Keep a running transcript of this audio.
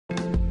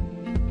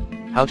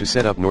How to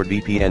set up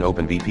NordVPN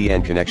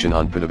OpenVPN connection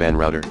on Padavan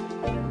router.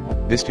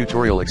 This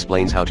tutorial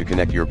explains how to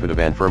connect your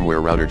Padavan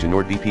firmware router to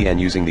NordVPN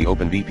using the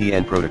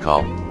OpenVPN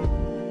protocol.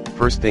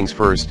 First things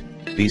first,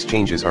 these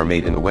changes are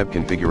made in the web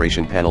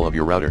configuration panel of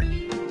your router.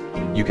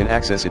 You can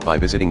access it by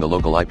visiting the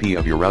local IP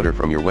of your router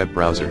from your web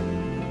browser.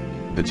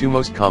 The two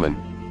most common,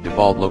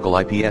 default local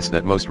IPs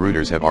that most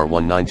routers have are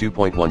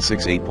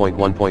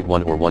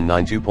 192.168.1.1 or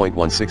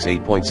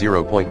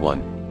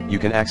 192.168.0.1. You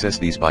can access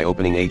these by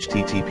opening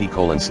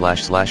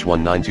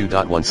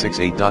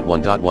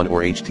http://192.168.1.1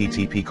 or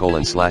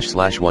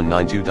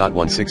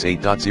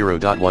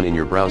http://192.168.0.1 in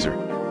your browser.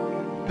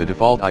 The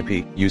default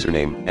IP,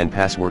 username, and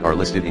password are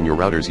listed in your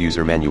router's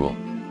user manual.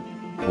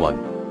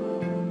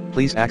 1.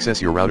 Please access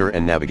your router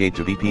and navigate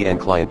to VPN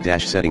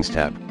Client-Settings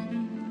tab.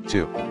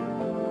 2.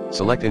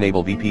 Select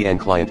Enable VPN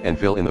Client and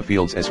fill in the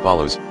fields as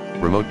follows: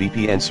 Remote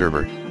VPN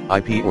Server,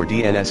 IP or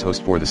DNS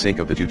host. For the sake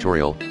of the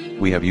tutorial,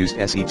 we have used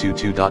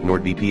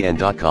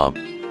se22.nordvpn.com.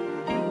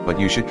 But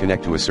you should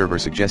connect to a server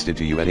suggested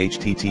to you at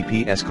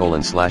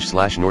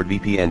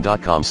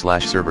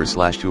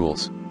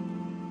https://nordvpn.com/server/tools.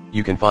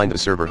 You can find the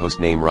server host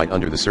name right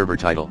under the server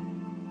title.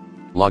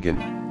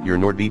 Login, your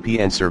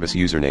NordVPN service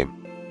username.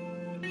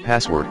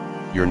 Password,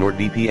 your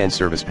NordVPN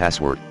service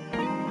password.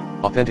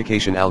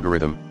 Authentication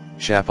algorithm,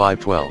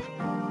 SHA-512.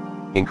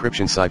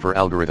 Encryption cipher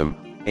algorithm,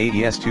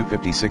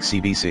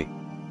 AES-256-CBC.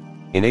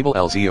 Enable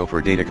LZO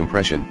for data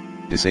compression,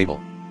 disable.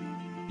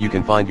 You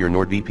can find your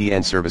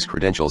NordVPN service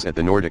credentials at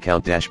the Nord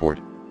account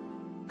dashboard.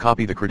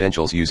 Copy the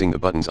credentials using the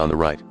buttons on the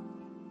right.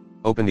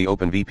 Open the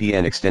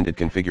OpenVPN extended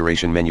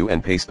configuration menu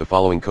and paste the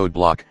following code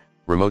block: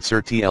 remote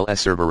cert TLS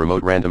server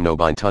remote random no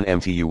bind ton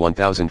MTU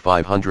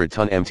 1500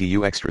 ton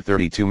MTU extra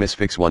 32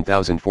 misfix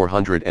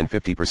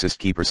 1450 persist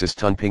key persist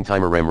ton ping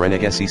timer rem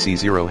reneg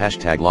SEC0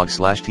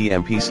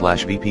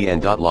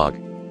 #log/tmp/vpn.log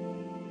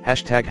 ##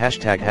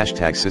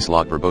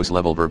 syslog verbose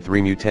level verb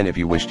 3 mu 10. If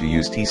you wish to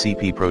use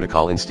TCP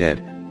protocol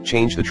instead,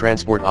 change the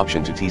transport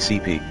option to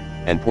TCP,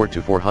 and port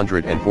to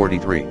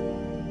 443.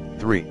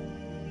 3.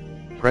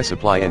 Press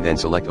apply and then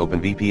select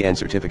OpenVPN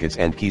certificates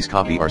and keys.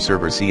 Copy our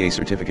server CA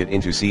certificate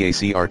into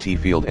CACRT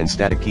field and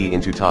static key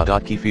into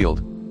TA.key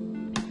field.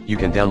 You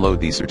can download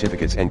these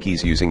certificates and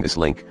keys using this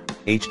link: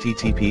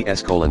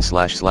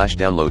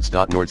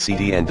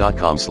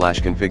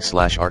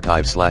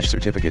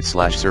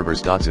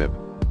 https://downloads.nordcdn.com/config/archive/certificate/servers.zip.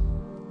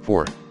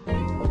 4.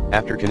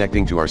 After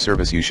connecting to our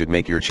service, you should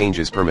make your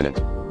changes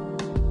permanent.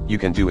 You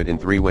can do it in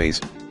 3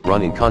 ways: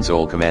 run in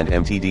console command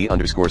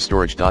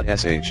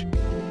mtd_storage.sh.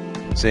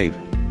 Save.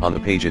 On the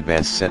page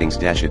Advanced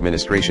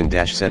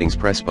Settings-Administration-Settings,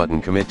 press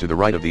button Commit to the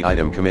right of the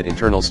item. Commit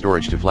internal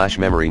storage to flash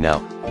memory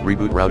now.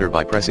 Reboot router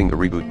by pressing the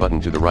reboot button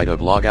to the right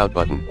of Logout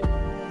button.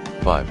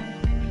 5.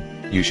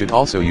 You should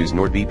also use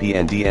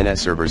NordVPN DNS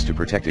servers to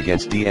protect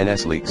against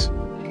DNS leaks.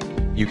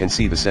 You can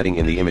see the setting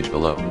in the image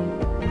below.